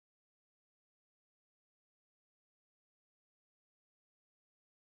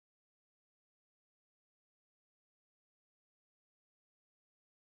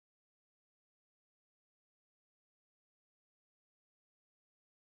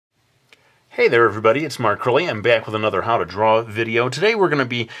Hey there everybody, it's Mark Curley. I'm back with another How to Draw video. Today we're going to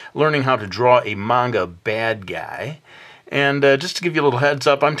be learning how to draw a manga bad guy. And just to give you a little heads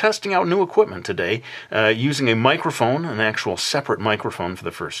up, I'm testing out new equipment today using a microphone, an actual separate microphone for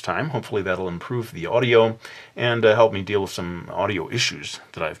the first time. Hopefully that'll improve the audio and help me deal with some audio issues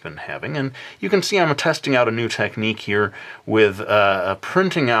that I've been having. And you can see I'm testing out a new technique here with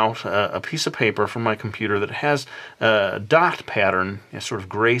printing out a piece of paper from my computer that has a dot pattern, a sort of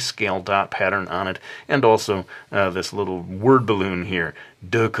grayscale dot pattern on it, and also this little word balloon here,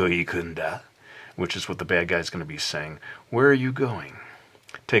 Doko ikunda, which is what the bad guy's going to be saying. Where are you going?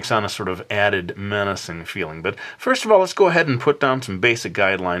 Takes on a sort of added menacing feeling. But first of all, let's go ahead and put down some basic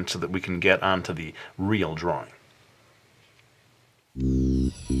guidelines so that we can get onto the real drawing.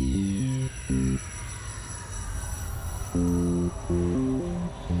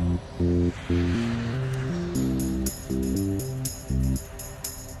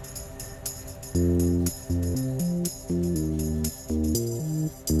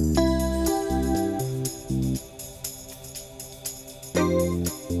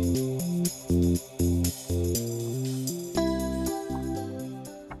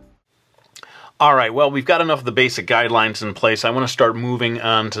 Alright, well, we've got enough of the basic guidelines in place. I want to start moving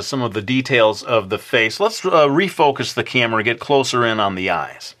on to some of the details of the face. Let's refocus the camera, get closer in on the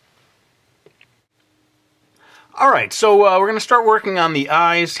eyes. Alright, so we're going to start working on the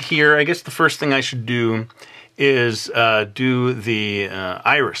eyes here. I guess the first thing I should do is do the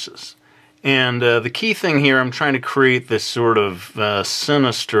irises. And the key thing here, I'm trying to create this sort of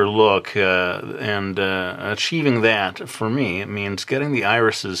sinister look, and achieving that, for me, it means getting the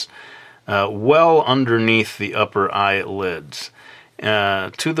irises well underneath the upper eyelids,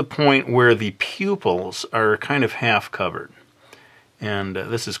 to the point where the pupils are kind of half covered. And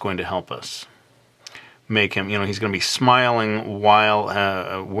this is going to help us make him, he's going to be smiling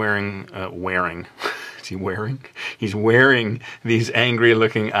while wearing, is he wearing? He's wearing these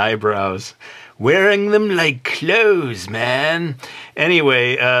angry-looking eyebrows. Wearing them like clothes, man.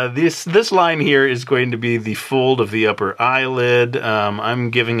 Anyway, this line here is going to be the fold of the upper eyelid. I'm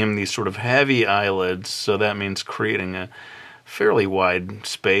giving him these sort of heavy eyelids, so that means creating a fairly wide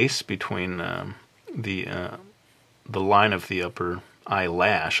space between the line of the upper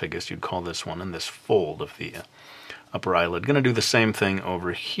eyelash, I guess you'd call this one, and this fold of the upper eyelid. Going to do the same thing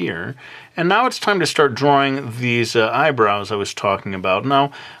over here. And now it's time to start drawing these eyebrows I was talking about.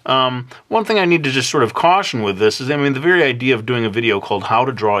 Now, one thing I need to just sort of caution with this is, the very idea of doing a video called How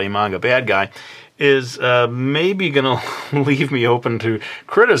to Draw a Manga Bad Guy is maybe going to leave me open to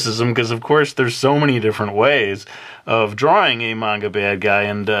criticism, because of course there's so many different ways of drawing a manga bad guy,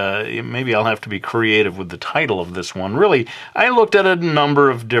 and maybe I'll have to be creative with the title of this one. Really, I looked at a number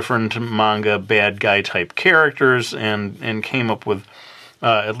of different manga bad guy type characters and came up with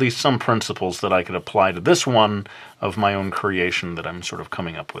at least some principles that I could apply to this one of my own creation that I'm sort of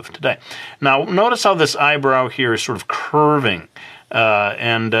coming up with today. Now, notice how this eyebrow here is sort of curving.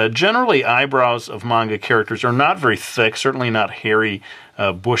 Generally, eyebrows of manga characters are not very thick, certainly not hairy,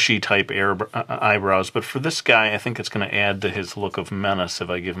 bushy type eyebrows, but for this guy, I think it's going to add to his look of menace if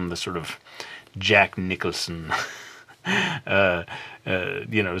I give him the sort of Jack Nicholson, sort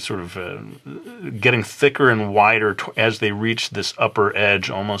of getting thicker and wider as they reach this upper edge,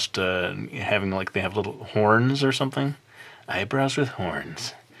 almost having like they have little horns or something. Eyebrows with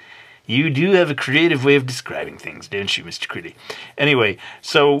horns. You do have a creative way of describing things, don't you, Mr. Critty? Anyway,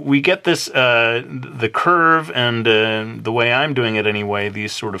 so we get this, the curve, and the way I'm doing it anyway,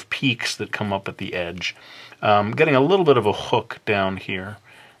 these sort of peaks that come up at the edge. Getting a little bit of a hook down here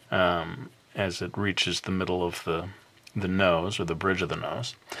as it reaches the middle of the nose, or the bridge of the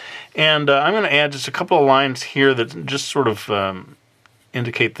nose. And I'm going to add just a couple of lines here that just sort of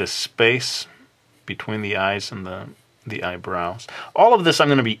indicate this space between the eyes and the eyebrows. All of this I'm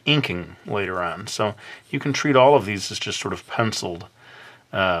going to be inking later on, so you can treat all of these as just sort of penciled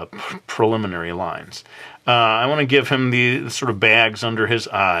preliminary lines. I want to give him the sort of bags under his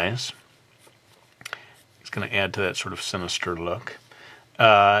eyes. He's going to add to that sort of sinister look.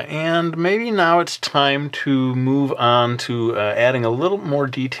 And maybe now it's time to move on to adding a little more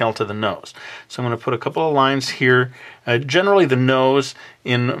detail to the nose. So I'm going to put a couple of lines here. Generally, the nose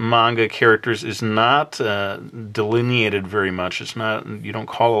in manga characters is not delineated very much. It's not, you don't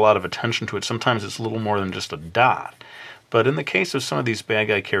call a lot of attention to it. Sometimes it's a little more than just a dot. But in the case of some of these bad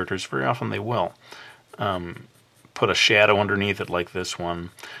guy characters, very often they will put a shadow underneath it, like this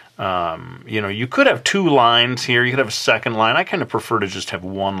one. You could have two lines here. You could have a second line. I kind of prefer to just have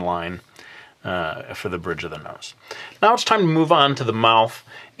one line for the bridge of the nose. Now it's time to move on to the mouth,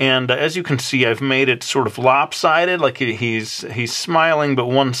 and as you can see, I've made it sort of lopsided, like he's smiling, but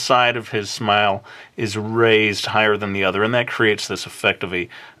one side of his smile is raised higher than the other, and that creates this effect of a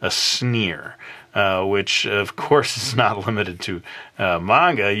sneer, which of course is not limited to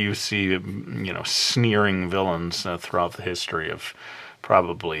manga. You see, you know, sneering villains throughout the history of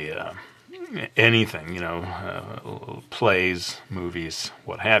probably anything, you know, plays, movies,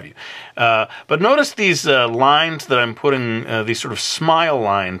 what have you. But notice these lines that I'm putting, these sort of smile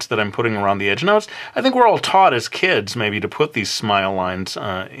lines that I'm putting around the edge. Now, I think we're all taught as kids maybe to put these smile lines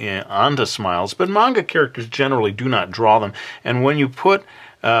onto smiles, but manga characters generally do not draw them. And when you put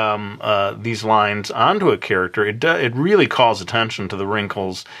these lines onto a character, it really calls attention to the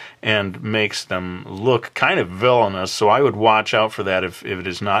wrinkles and makes them look kind of villainous. So I would watch out for that if it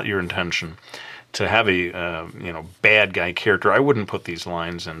is not your intention to have a you know, bad guy character. I wouldn't put these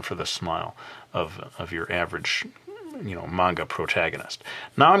lines in for the smile of your average, you know, manga protagonist.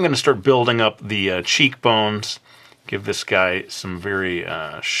 Now I'm going to start building up the cheekbones. Give this guy some very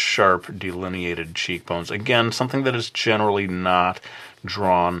sharp, delineated cheekbones. Again, something that is generally not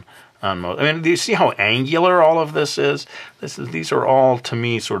drawn on most. I mean, do you see how angular all of this is? These are all, to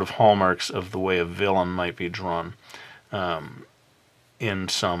me, sort of hallmarks of the way a villain might be drawn in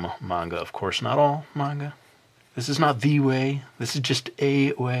some manga. Of course, not all manga. This is not the way. This is just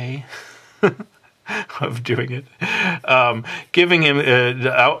a way of doing it. Giving him,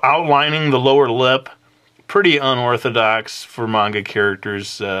 outlining the lower lip. Pretty unorthodox for manga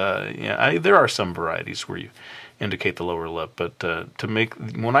characters. Yeah, there are some varieties where you indicate the lower lip, but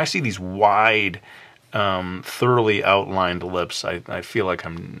when I see these wide, thoroughly outlined lips, I feel like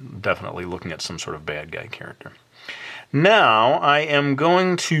I'm definitely looking at some sort of bad guy character. Now I am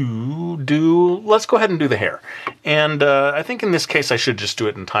going to let's go ahead and do the hair. And I think in this case I should just do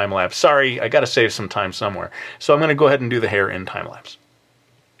it in time-lapse. Sorry, I got to save some time somewhere. So I'm going to go ahead and do the hair in time-lapse.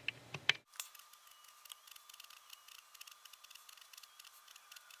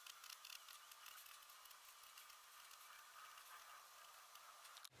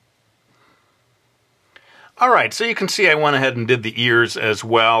 Alright, so you can see I went ahead and did the ears as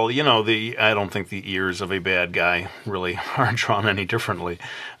well. You know, I don't think the ears of a bad guy really are drawn any differently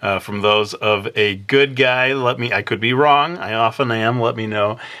from those of a good guy. I could be wrong, I often am. Let me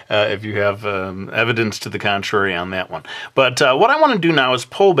know if you have evidence to the contrary on that one. But what I want to do now is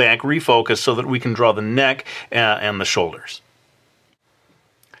pull back, refocus, so that we can draw the neck and the shoulders.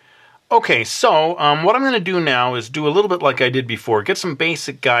 Okay, so what I'm going to do now is do a little bit like I did before, get some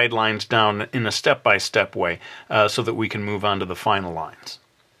basic guidelines down in a step-by-step way so that we can move on to the final lines.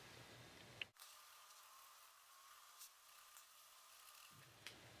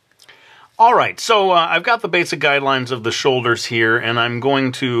 Alright, so I've got the basic guidelines of the shoulders here, and I'm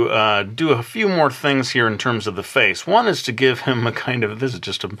going to do a few more things here in terms of the face. One is to give him a kind of, this is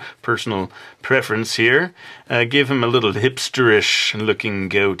just a personal preference here, give him a little hipsterish looking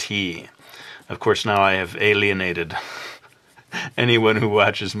goatee. Of course, now I have alienated anyone who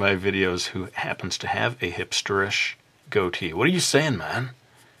watches my videos who happens to have a hipsterish goatee. What are you saying, man?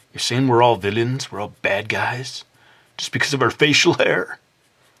 You're saying we're all villains, we're all bad guys, just because of our facial hair?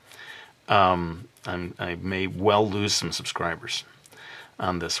 I may well lose some subscribers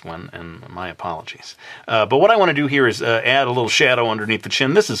on this one, and my apologies. But what I want to do here is add a little shadow underneath the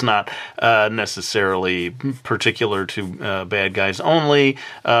chin. This is not necessarily particular to bad guys only,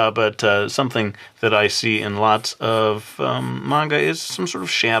 but something that I see in lots of manga is some sort of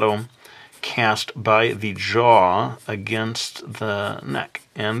shadow cast by the jaw against the neck.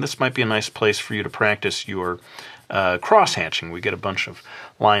 And this might be a nice place for you to practice your cross-hatching. We get a bunch of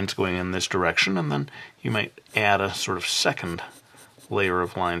lines going in this direction, and then you might add a sort of second layer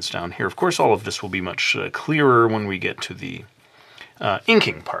of lines down here. Of course, all of this will be much clearer when we get to the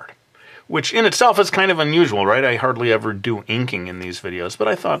inking part, which in itself is kind of unusual, right? I hardly ever do inking in these videos, but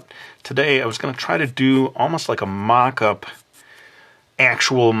I thought today I was going to try to do almost like a mock-up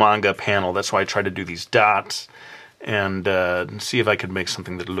actual manga panel. That's why I tried to do these dots and see if I could make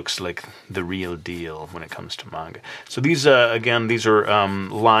something that looks like the real deal when it comes to manga. So these, again, these are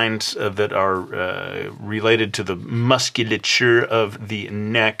lines that are related to the musculature of the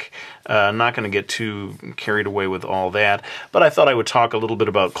neck. Not going to get too carried away with all that, but I thought I would talk a little bit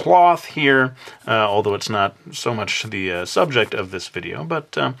about cloth here, although it's not so much the subject of this video,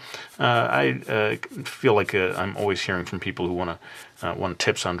 but I feel like I'm always hearing from people who want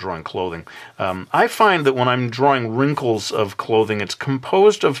tips on drawing clothing. I find that when I'm drawing wrinkles of clothing, it's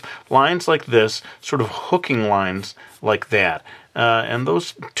composed of lines like this, sort of hooking lines like that. And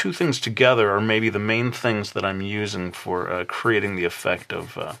those two things together are maybe the main things that I'm using for creating the effect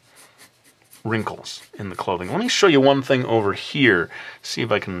of wrinkles in the clothing. Let me show you one thing over here, see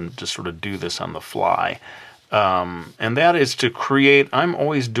if I can just sort of do this on the fly. And that is to create, I'm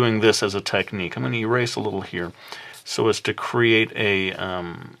always doing this as a technique. I'm going to erase a little here, so as to create a,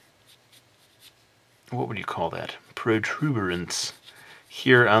 what would you call that? Protuberance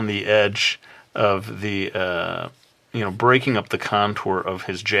here on the edge of the, you know, breaking up the contour of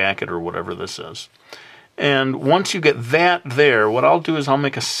his jacket or whatever this is. And once you get that there, what I'll do is I'll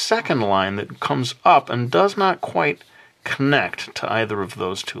make a second line that comes up and does not quite connect to either of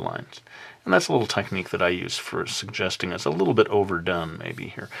those two lines. And that's a little technique that I use for suggesting it's a little bit overdone maybe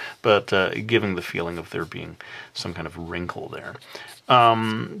here, but giving the feeling of there being some kind of wrinkle there.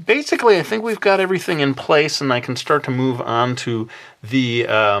 Basically, I think we've got everything in place, and I can start to move on to the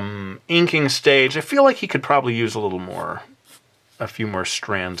inking stage. I feel like he could probably use a few more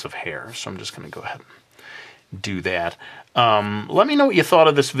strands of hair, so I'm just going to go ahead and do that. Let me know what you thought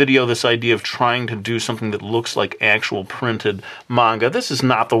of this video, this idea of trying to do something that looks like actual printed manga. This is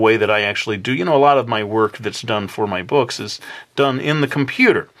not the way that I actually do. You know, a lot of my work that's done for my books is done in the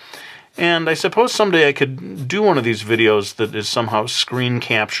computer. And I suppose someday I could do one of these videos that is somehow screen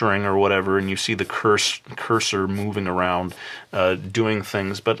capturing or whatever, and you see the cursor moving around doing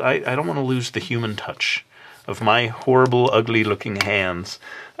things, but I don't want to lose the human touch of my horrible, ugly-looking hands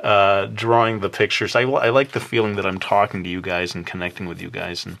drawing the pictures. I like the feeling that I'm talking to you guys and connecting with you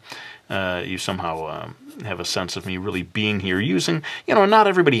guys, and you somehow have a sense of me really being here using, you know, not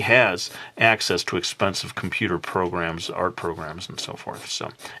everybody has access to expensive computer programs, art programs, and so forth.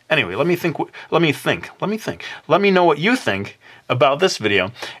 So anyway, let me know what you think about this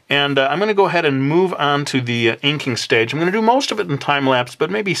video, and I'm going to go ahead and move on to the inking stage. I'm going to do most of it in time-lapse, but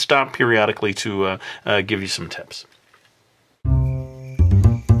maybe stop periodically to give you some tips.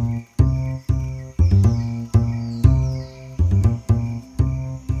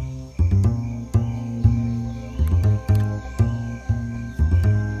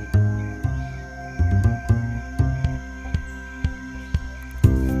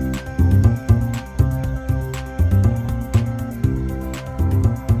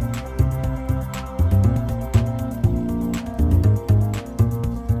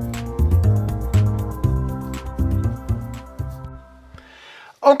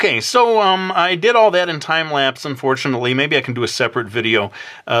 Okay, so I did all that in time-lapse, unfortunately. Maybe I can do a separate video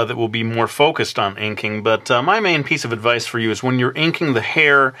that will be more focused on inking, but my main piece of advice for you is when you're inking the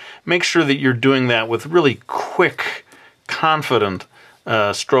hair, make sure that you're doing that with really quick, confident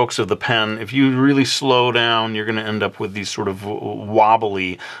strokes of the pen. If you really slow down, you're going to end up with these sort of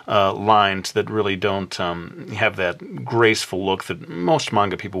wobbly lines that really don't have that graceful look that most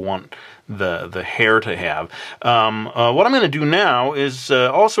manga people want the hair to have. What I'm going to do now is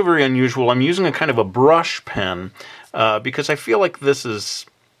also very unusual. I'm using a kind of a brush pen because I feel like this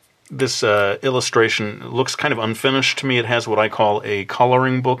illustration looks kind of unfinished to me. It has what I call a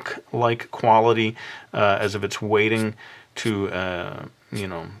coloring book-like quality, as if it's waiting to you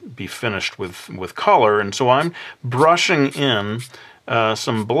know, be finished with color, and so I'm brushing in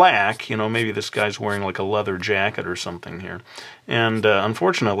some black. You know, maybe this guy's wearing like a leather jacket or something here, and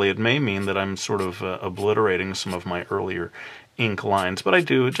unfortunately it may mean that I'm sort of obliterating some of my earlier ink lines, but I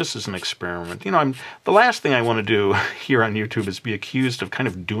do it just as an experiment. You know, the last thing I want to do here on YouTube is be accused of kind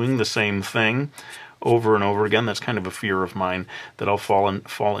of doing the same thing over and over again. That's kind of a fear of mine, that I'll fall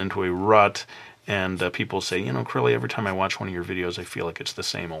into a rut. And people say, you know, Crilly, every time I watch one of your videos, I feel like it's the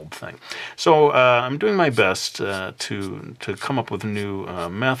same old thing. So I'm doing my best to come up with new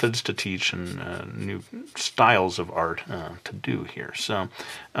methods to teach and new styles of art to do here. So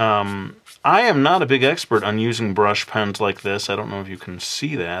I am not a big expert on using brush pens like this. I don't know if you can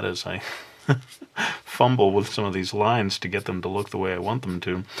see that as I fumble with some of these lines to get them to look the way I want them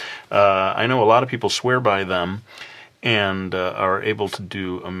to. I know a lot of people swear by them and are able to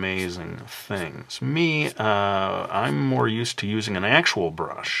do amazing things. Me, I'm more used to using an actual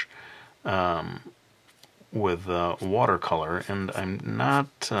brush with watercolor, and I'm not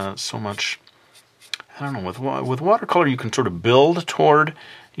so much, I don't know, with watercolor you can sort of build toward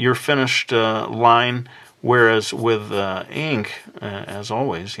your finished line, whereas with ink, as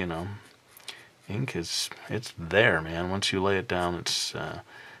always, you know, ink it's there, man. Once you lay it down, it's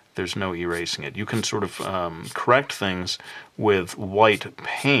there's no erasing it. You can sort of correct things with white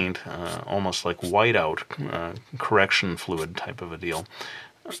paint, almost like whiteout correction fluid type of a deal.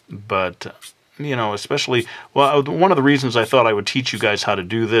 But, you know, especially, well, one of the reasons I thought I would teach you guys how to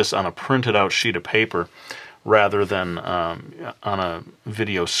do this on a printed out sheet of paper rather than on a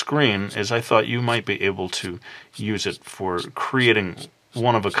video screen is I thought you might be able to use it for creating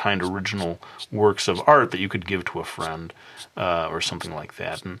one-of-a-kind original works of art that you could give to a friend or something like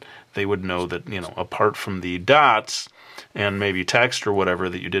that, and they would know that, you know, apart from the dots and maybe text or whatever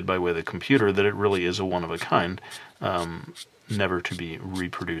that you did by way of the computer, that it really is a one-of-a-kind, never to be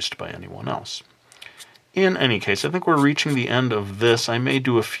reproduced by anyone else. In any case, I think we're reaching the end of this. I may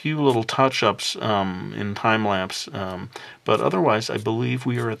do a few little touch-ups in time-lapse, but otherwise I believe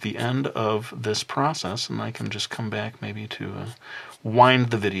we are at the end of this process, and I can just come back maybe to wind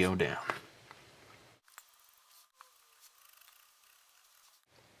the video down.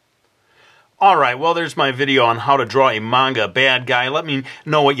 Alright, well, there's my video on how to draw a manga bad guy. Let me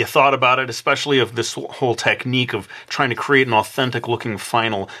know what you thought about it, especially of this whole technique of trying to create an authentic-looking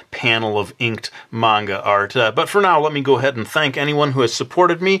final panel of inked manga art. But for now, let me go ahead and thank anyone who has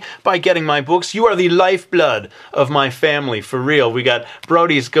supported me by getting my books. You are the lifeblood of my family, for real. We got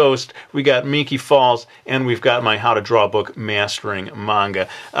Brody's Ghost, we got Miki Falls, and we've got my How to Draw book, Mastering Manga.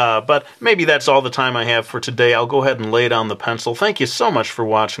 But maybe that's all the time I have for today. I'll go ahead and lay down the pencil. Thank you so much for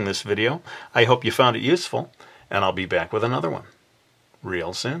watching this video. I hope you found it useful, and I'll be back with another one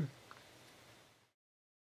real soon.